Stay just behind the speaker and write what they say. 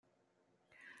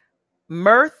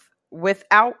Mirth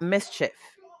Without Mischief.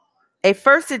 A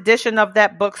first edition of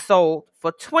that book sold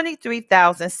for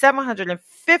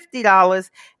 $23,750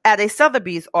 at a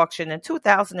Sotheby's auction in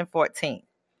 2014.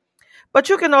 But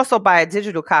you can also buy a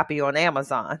digital copy on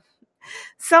Amazon.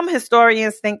 Some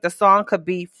historians think the song could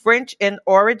be French in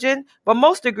origin, but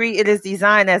most agree it is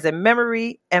designed as a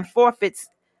memory and forfeits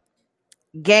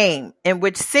game in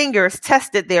which singers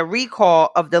tested their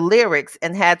recall of the lyrics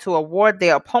and had to award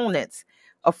their opponents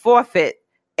a forfeit,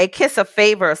 a kiss of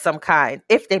favor of some kind,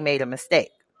 if they made a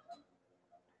mistake.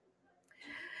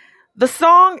 The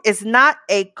song is not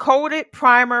a coded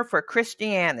primer for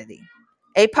Christianity.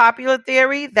 A popular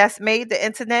theory that's made the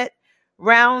internet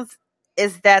rounds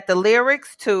is that the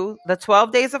lyrics to the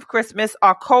 12 Days of Christmas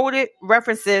are coded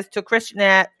references to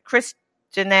Christianity.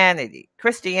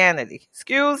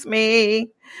 Excuse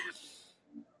me.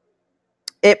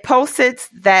 It posits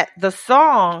that the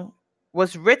song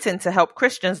was written to help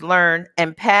Christians learn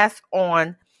and pass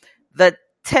on the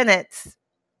tenets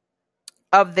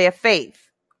of their faith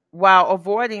while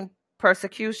avoiding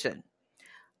persecution.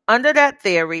 Under that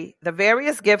theory, the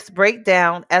various gifts break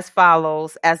down as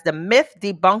follows, as the myth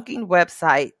debunking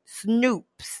website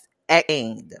Snopes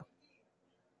explained.